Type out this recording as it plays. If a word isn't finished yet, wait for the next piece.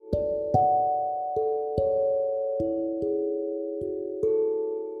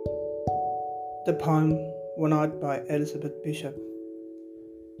The poem One Art by Elizabeth Bishop.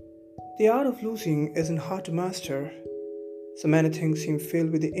 The art of losing isn't hard to master. So many things seem filled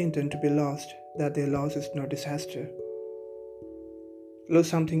with the intent to be lost that their loss is no disaster. Lose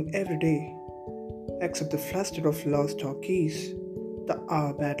something every day, except the fluster of lost keys, the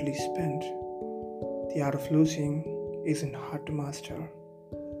hour badly spent. The art of losing isn't hard to master.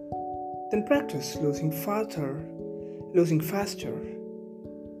 Then practice losing farther, losing faster,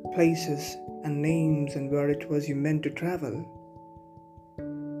 places and names and where it was you meant to travel.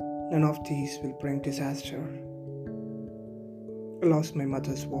 None of these will bring disaster. I lost my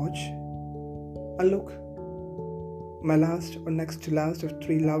mother's watch. And look, my last or next to last of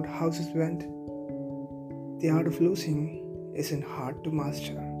 3 loud houses went. The art of losing isn't hard to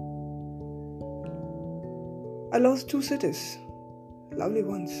master. I lost 2 cities, lovely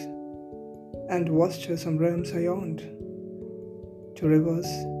ones, and watched some realms I owned. 2 rivers,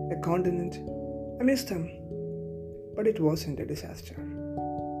 a continent, I missed them, but it wasn't a disaster.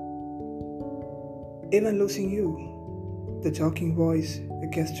 Even losing you, the joking voice, a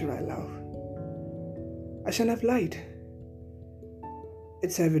gesture I love. I shall have light.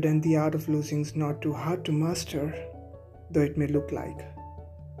 It's evident the art of losing's not too hard to master, though it may look like,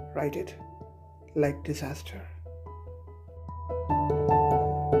 write it, like disaster.